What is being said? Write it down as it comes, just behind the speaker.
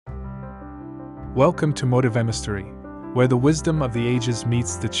Welcome to Motivemistery, where the wisdom of the ages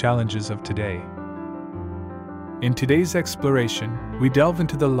meets the challenges of today. In today's exploration, we delve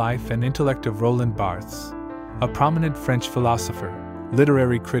into the life and intellect of Roland Barthes, a prominent French philosopher,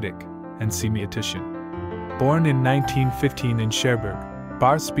 literary critic, and semiotician. Born in 1915 in Cherbourg,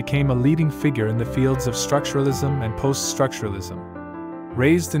 Barthes became a leading figure in the fields of structuralism and post-structuralism.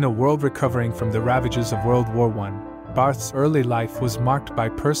 Raised in a world recovering from the ravages of World War I, Barthes' early life was marked by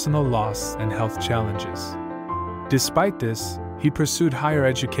personal loss and health challenges. Despite this, he pursued higher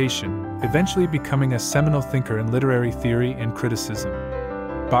education, eventually becoming a seminal thinker in literary theory and criticism.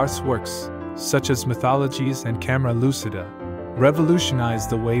 Barthes' works, such as Mythologies and Camera Lucida, revolutionized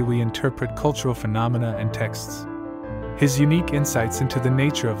the way we interpret cultural phenomena and texts. His unique insights into the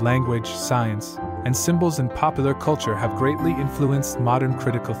nature of language, science, and symbols in popular culture have greatly influenced modern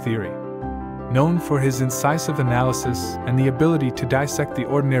critical theory. Known for his incisive analysis and the ability to dissect the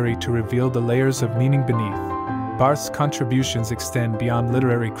ordinary to reveal the layers of meaning beneath, Barthes' contributions extend beyond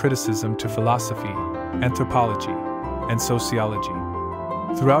literary criticism to philosophy, anthropology, and sociology.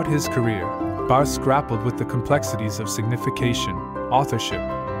 Throughout his career, Barthes grappled with the complexities of signification, authorship,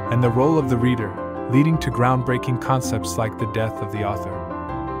 and the role of the reader, leading to groundbreaking concepts like the death of the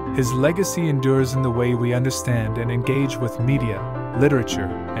author. His legacy endures in the way we understand and engage with media, literature,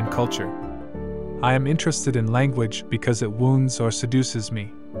 and culture. I am interested in language because it wounds or seduces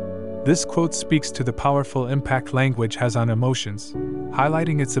me. This quote speaks to the powerful impact language has on emotions,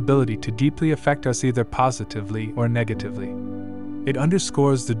 highlighting its ability to deeply affect us either positively or negatively. It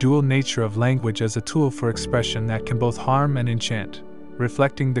underscores the dual nature of language as a tool for expression that can both harm and enchant,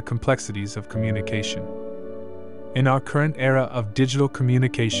 reflecting the complexities of communication. In our current era of digital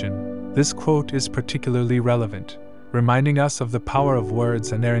communication, this quote is particularly relevant, reminding us of the power of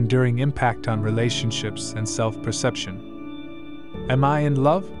words and their enduring impact on relationships and self-perception. Am I in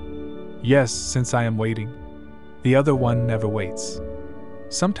love? Yes, since I am waiting. The other one never waits.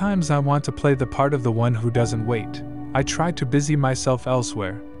 Sometimes I want to play the part of the one who doesn't wait. I try to busy myself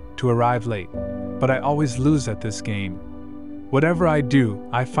elsewhere, to arrive late, but I always lose at this game. Whatever I do,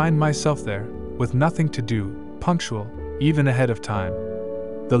 I find myself there, with nothing to do, punctual, even ahead of time.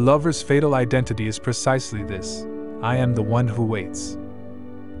 The lover's fatal identity is precisely this: I am the one who waits.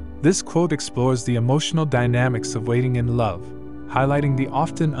 This quote explores the emotional dynamics of waiting in love, highlighting the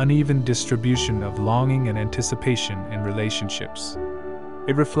often uneven distribution of longing and anticipation in relationships.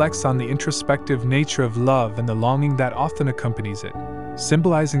 It reflects on the introspective nature of love and the longing that often accompanies it,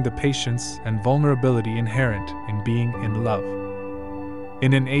 symbolizing the patience and vulnerability inherent in being in love.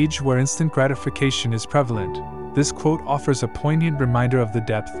 In an age where instant gratification is prevalent, this quote offers a poignant reminder of the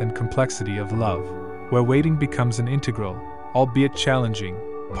depth and complexity of love, where waiting becomes an integral, albeit challenging,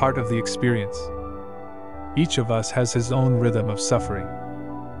 part of the experience. Each of us has his own rhythm of suffering.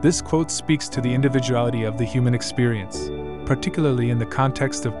 This quote speaks to the individuality of the human experience, particularly in the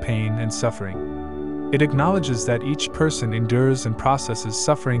context of pain and suffering. It acknowledges that each person endures and processes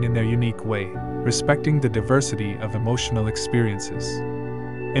suffering in their unique way, respecting the diversity of emotional experiences.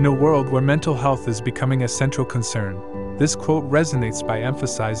 In a world where mental health is becoming a central concern, this quote resonates by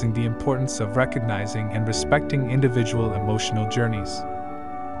emphasizing the importance of recognizing and respecting individual emotional journeys.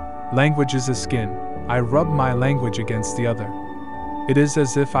 Language is a skin. I rub my language against the other. It is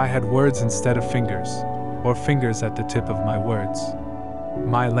as if I had words instead of fingers, or fingers at the tip of my words.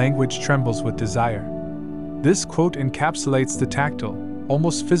 My language trembles with desire. This quote encapsulates the tactile,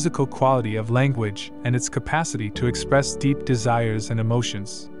 almost physical quality of language and its capacity to express deep desires and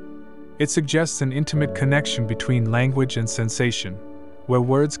emotions. It suggests an intimate connection between language and sensation, where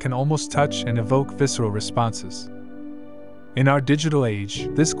words can almost touch and evoke visceral responses. In our digital age,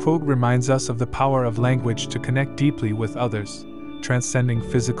 this quote reminds us of the power of language to connect deeply with others, transcending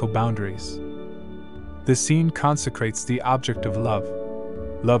physical boundaries. The scene consecrates the object of love,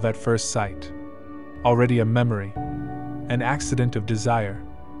 love at first sight, already a memory, an accident of desire.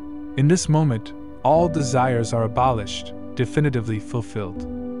 In this moment, all desires are abolished, definitively fulfilled.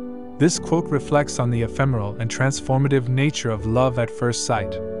 This quote reflects on the ephemeral and transformative nature of love at first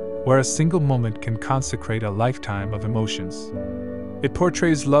sight, where a single moment can consecrate a lifetime of emotions. It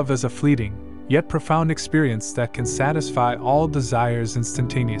portrays love as a fleeting, yet profound experience that can satisfy all desires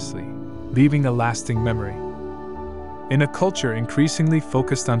instantaneously, leaving a lasting memory. In a culture increasingly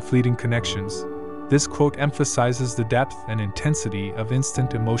focused on fleeting connections, this quote emphasizes the depth and intensity of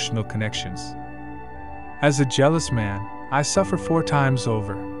instant emotional connections. As a jealous man, I suffer 4 times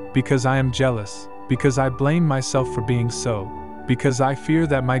over, because I am jealous, because I blame myself for being so, because I fear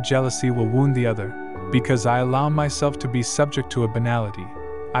that my jealousy will wound the other, because I allow myself to be subject to a banality.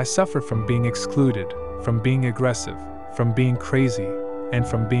 I suffer from being excluded, from being aggressive, from being crazy, and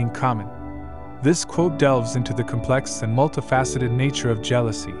from being common. This quote delves into the complex and multifaceted nature of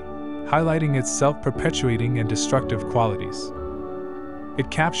jealousy, highlighting its self-perpetuating and destructive qualities. It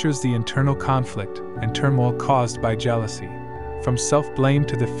captures the internal conflict and turmoil caused by jealousy, from self-blame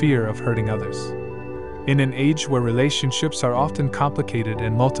to the fear of hurting others. In an age where relationships are often complicated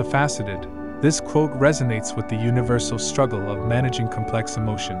and multifaceted, this quote resonates with the universal struggle of managing complex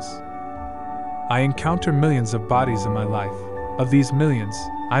emotions. I encounter millions of bodies in my life. Of these millions,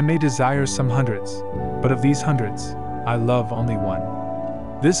 I may desire some hundreds, but of these hundreds, I love only one.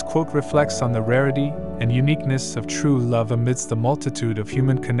 This quote reflects on the rarity and uniqueness of true love amidst the multitude of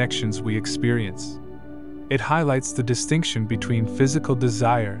human connections we experience. It highlights the distinction between physical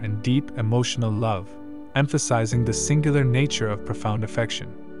desire and deep emotional love, emphasizing the singular nature of profound affection.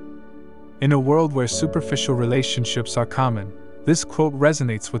 In a world where superficial relationships are common, this quote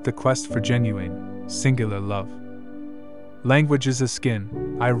resonates with the quest for genuine, singular love. Language is a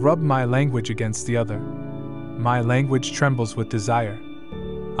skin. I rub my language against the other. My language trembles with desire.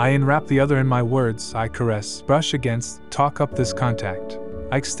 I enwrap the other in my words. I caress, brush against, talk up this contact.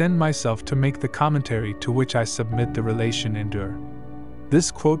 I extend myself to make the commentary to which I submit the relation endure.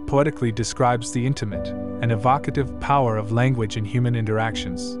 This quote poetically describes the intimate and evocative power of language in human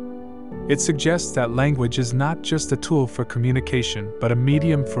interactions. It suggests that language is not just a tool for communication, but a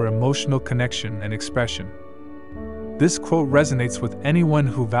medium for emotional connection and expression. This quote resonates with anyone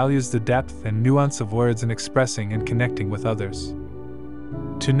who values the depth and nuance of words in expressing and connecting with others.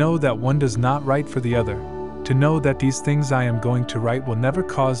 To know that one does not write for the other, to know that these things I am going to write will never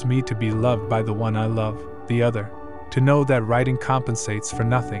cause me to be loved by the one I love, the other, to know that writing compensates for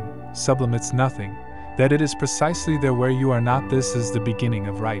nothing, sublimates nothing, that it is precisely there where you are not. This is the beginning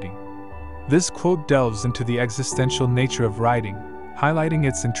of writing. This quote delves into the existential nature of writing, highlighting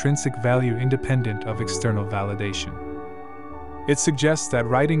its intrinsic value independent of external validation. It suggests that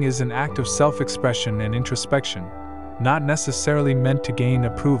writing is an act of self-expression and introspection, not necessarily meant to gain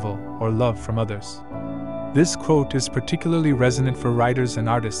approval or love from others. This quote is particularly resonant for writers and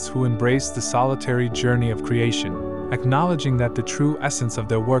artists who embrace the solitary journey of creation, acknowledging that the true essence of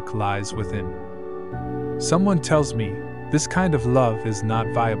their work lies within. Someone tells me, this kind of love is not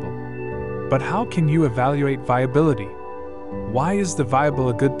viable. But how can you evaluate viability? Why is the viable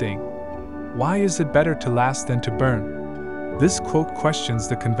a good thing? Why is it better to last than to burn? This quote questions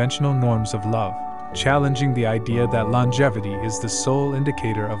the conventional norms of love, challenging the idea that longevity is the sole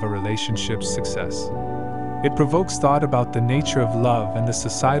indicator of a relationship's success. It provokes thought about the nature of love and the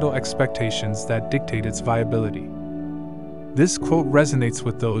societal expectations that dictate its viability. This quote resonates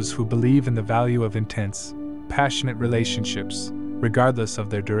with those who believe in the value of intense, passionate relationships, regardless of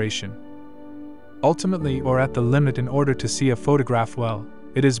their duration. Ultimately, or at the limit, in order to see a photograph well,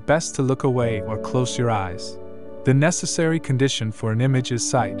 it is best to look away or close your eyes. The necessary condition for an image is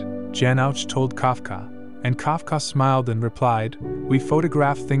sight, Janouch told Kafka, and Kafka smiled and replied, we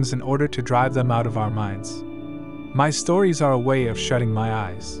photograph things in order to drive them out of our minds. My stories are a way of shutting my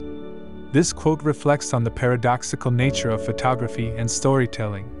eyes. This quote reflects on the paradoxical nature of photography and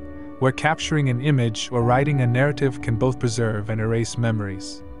storytelling, where capturing an image or writing a narrative can both preserve and erase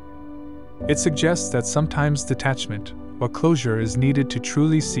memories. It suggests that sometimes detachment or closure is needed to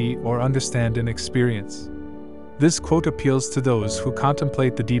truly see or understand an experience. This quote appeals to those who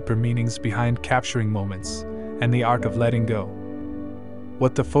contemplate the deeper meanings behind capturing moments and the art of letting go.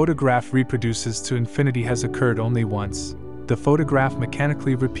 What the photograph reproduces to infinity has occurred only once. The photograph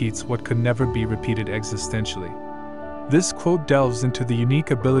mechanically repeats what could never be repeated existentially. This quote delves into the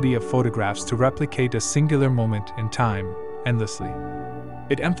unique ability of photographs to replicate a singular moment in time, endlessly.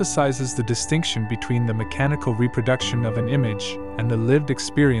 It emphasizes the distinction between the mechanical reproduction of an image and the lived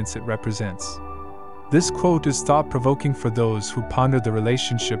experience it represents. This quote is thought-provoking for those who ponder the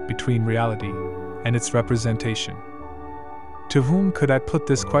relationship between reality and its representation. To whom could I put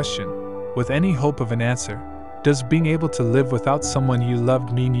this question, with any hope of an answer? Does being able to live without someone you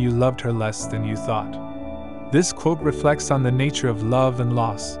loved mean you loved her less than you thought? This quote reflects on the nature of love and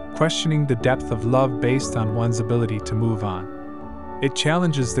loss, questioning the depth of love based on one's ability to move on. It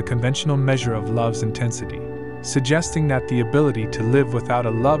challenges the conventional measure of love's intensity, suggesting that the ability to live without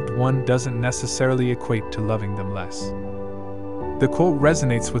a loved one doesn't necessarily equate to loving them less. The quote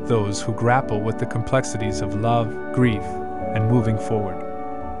resonates with those who grapple with the complexities of love, grief, and moving forward.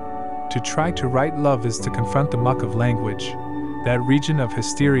 To try to write love is to confront the muck of language, that region of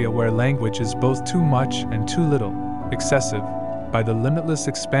hysteria where language is both too much and too little, excessive, by the limitless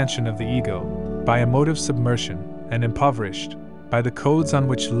expansion of the ego, by emotive submersion, and impoverished, by the codes on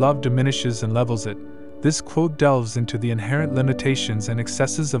which love diminishes and levels it. This quote delves into the inherent limitations and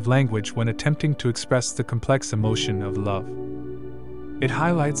excesses of language when attempting to express the complex emotion of love. It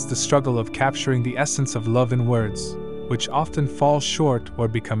highlights the struggle of capturing the essence of love in words, which often fall short or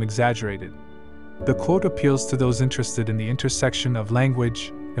become exaggerated. The quote appeals to those interested in the intersection of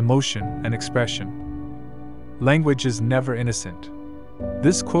language, emotion, and expression. Language is never innocent.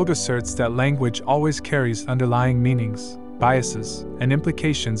 This quote asserts that language always carries underlying meanings, biases, and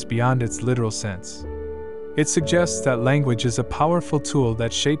implications beyond its literal sense. It suggests that language is a powerful tool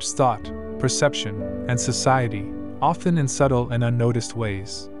that shapes thought, perception, and society, often in subtle and unnoticed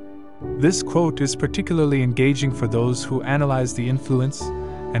ways. This quote is particularly engaging for those who analyze the influence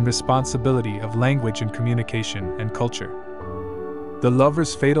and responsibility of language in communication and culture. The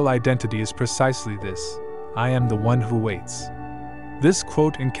lover's fatal identity is precisely this: I am the one who waits. This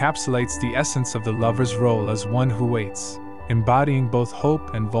quote encapsulates the essence of the lover's role as one who waits, embodying both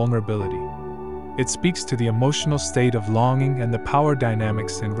hope and vulnerability. It speaks to the emotional state of longing and the power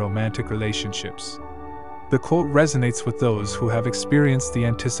dynamics in romantic relationships. The quote resonates with those who have experienced the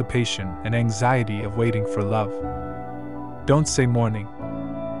anticipation and anxiety of waiting for love. Don't say mourning.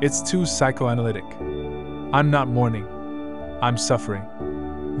 It's too psychoanalytic. I'm not mourning. I'm suffering.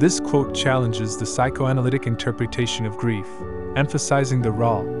 This quote challenges the psychoanalytic interpretation of grief, emphasizing the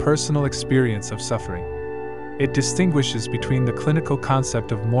raw, personal experience of suffering. It distinguishes between the clinical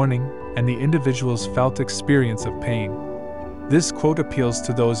concept of mourning and the individual's felt experience of pain. This quote appeals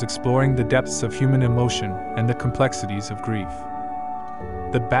to those exploring the depths of human emotion and the complexities of grief.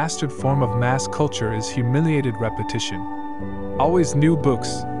 The bastard form of mass culture is humiliated repetition. Always new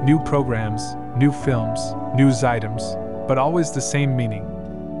books, new programs, new films, news items, but always the same meaning.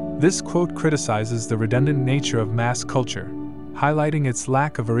 This quote criticizes the redundant nature of mass culture, highlighting its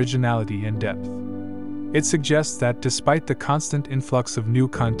lack of originality and depth. It suggests that despite the constant influx of new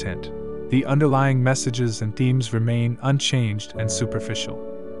content, the underlying messages and themes remain unchanged and superficial.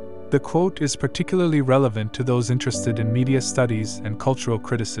 The quote is particularly relevant to those interested in media studies and cultural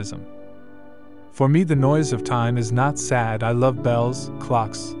criticism. For me, the noise of time is not sad. I love bells,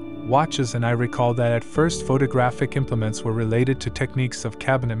 clocks, watches, and I recall that at first photographic implements were related to techniques of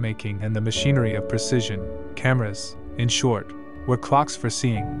cabinet making and the machinery of precision. Cameras, in short, were clocks for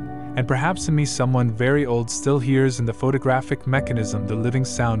seeing, and perhaps in me someone very old still hears in the photographic mechanism the living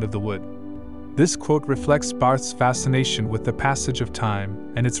sound of the wood. This quote reflects Barthes' fascination with the passage of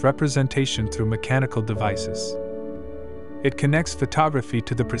time and its representation through mechanical devices. It connects photography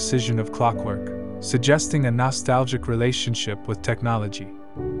to the precision of clockwork, suggesting a nostalgic relationship with technology.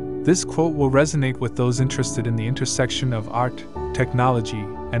 This quote will resonate with those interested in the intersection of art, technology,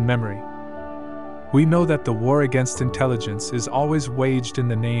 and memory. We know that the war against intelligence is always waged in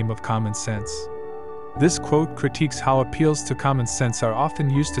the name of common sense. This quote critiques how appeals to common sense are often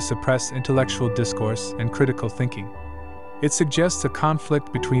used to suppress intellectual discourse and critical thinking. It suggests a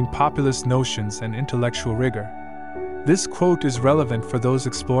conflict between populist notions and intellectual rigor. This quote is relevant for those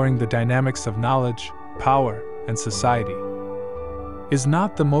exploring the dynamics of knowledge, power, and society. Is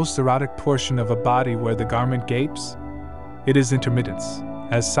not the most erotic portion of a body where the garment gapes? It is intermittence,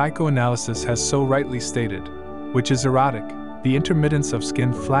 as psychoanalysis has so rightly stated, which is erotic, the intermittence of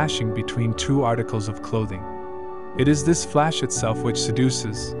skin flashing between two articles of clothing. It is this flash itself which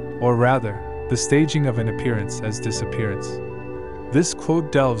seduces, or rather, the staging of an appearance as disappearance. This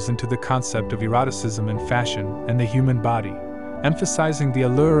quote delves into the concept of eroticism in fashion and the human body, emphasizing the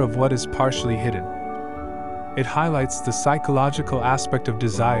allure of what is partially hidden. It highlights the psychological aspect of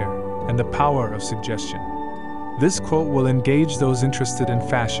desire and the power of suggestion. This quote will engage those interested in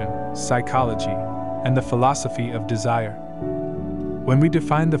fashion, psychology, and the philosophy of desire. When we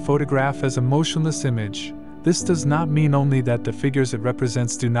define the photograph as a motionless image, this does not mean only that the figures it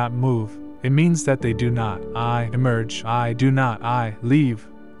represents do not move. It means that they do not emerge, do not leave,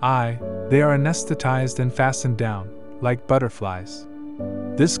 they are anesthetized and fastened down, like butterflies.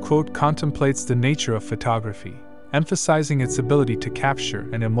 This quote contemplates the nature of photography, emphasizing its ability to capture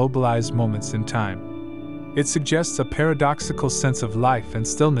and immobilize moments in time. It suggests a paradoxical sense of life and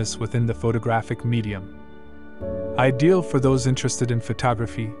stillness within the photographic medium. Ideal for those interested in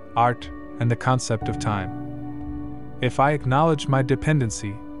photography, art, and the concept of time. If I acknowledge my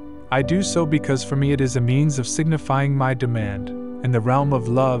dependency, I do so because for me it is a means of signifying my demand. In the realm of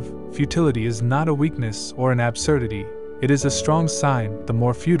love, futility is not a weakness or an absurdity, it is a strong sign. The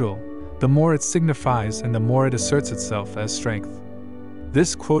more futile, the more it signifies and the more it asserts itself as strength.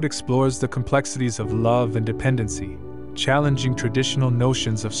 This quote explores the complexities of love and dependency, challenging traditional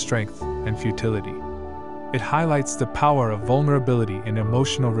notions of strength and futility. It highlights the power of vulnerability in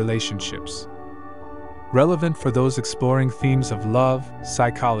emotional relationships. Relevant for those exploring themes of love,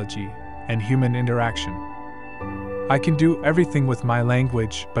 psychology, and human interaction. I can do everything with my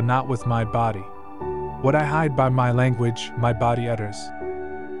language, but not with my body. What I hide by my language, my body utters.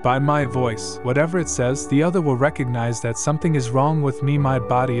 By my voice, whatever it says, the other will recognize that something is wrong with me. My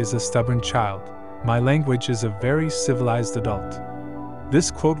body is a stubborn child. My language is a very civilized adult. This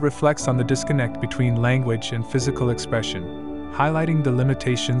quote reflects on the disconnect between language and physical expression, highlighting the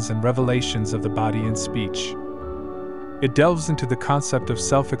limitations and revelations of the body in speech. It delves into the concept of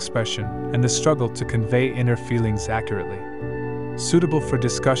self-expression and the struggle to convey inner feelings accurately. Suitable for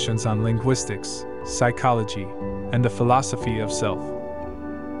discussions on linguistics, psychology, and the philosophy of self.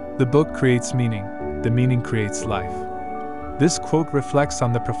 The book creates meaning, the meaning creates life. This quote reflects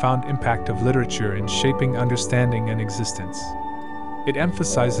on the profound impact of literature in shaping understanding and existence. It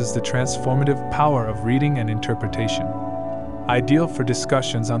emphasizes the transformative power of reading and interpretation, ideal for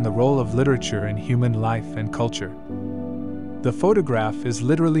discussions on the role of literature in human life and culture. The photograph is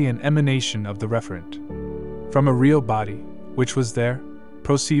literally an emanation of the referent. From a real body, which was there,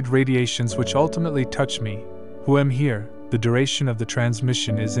 proceed radiations which ultimately touch me, who am here. The duration of the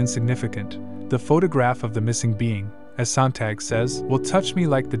transmission is insignificant. The photograph of the missing being, as Sontag says, will touch me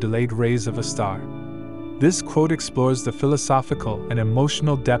like the delayed rays of a star. This quote explores the philosophical and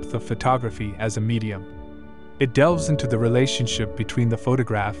emotional depth of photography as a medium. It delves into the relationship between the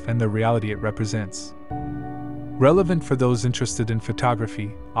photograph and the reality it represents. Relevant for those interested in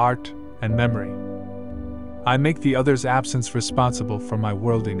photography, art, and memory. I make the other's absence responsible for my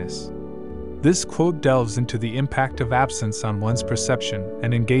worldliness. This quote delves into the impact of absence on one's perception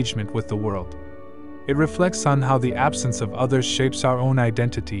and engagement with the world. It reflects on how the absence of others shapes our own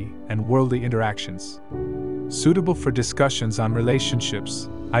identity and worldly interactions. Suitable for discussions on relationships,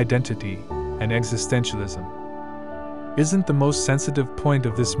 identity, and existentialism. Isn't the most sensitive point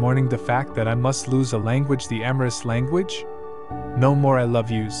of this morning the fact that I must lose a language, the amorous language? No more I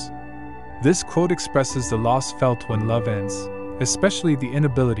love yous. This quote expresses the loss felt when love ends, especially the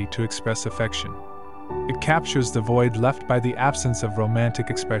inability to express affection. It captures the void left by the absence of romantic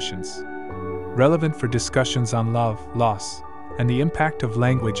expressions. Relevant for discussions on love, loss, and the impact of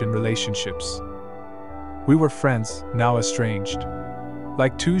language in relationships. We were friends, now estranged.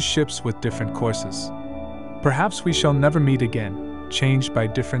 Like two ships with different courses. Perhaps we shall never meet again, changed by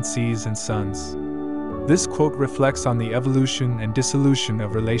different seas and suns. This quote reflects on the evolution and dissolution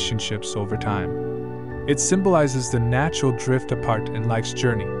of relationships over time. It symbolizes the natural drift apart in life's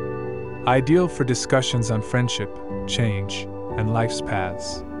journey, ideal for discussions on friendship, change, and life's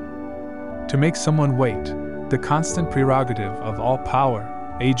paths. To make someone wait, the constant prerogative of all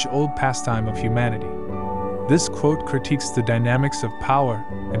power, age-old pastime of humanity. This quote critiques the dynamics of power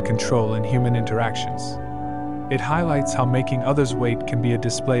and control in human interactions. It highlights how making others wait can be a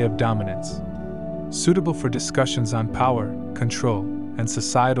display of dominance. Suitable for discussions on power, control, and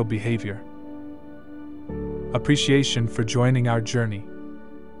societal behavior. Appreciation for joining our journey.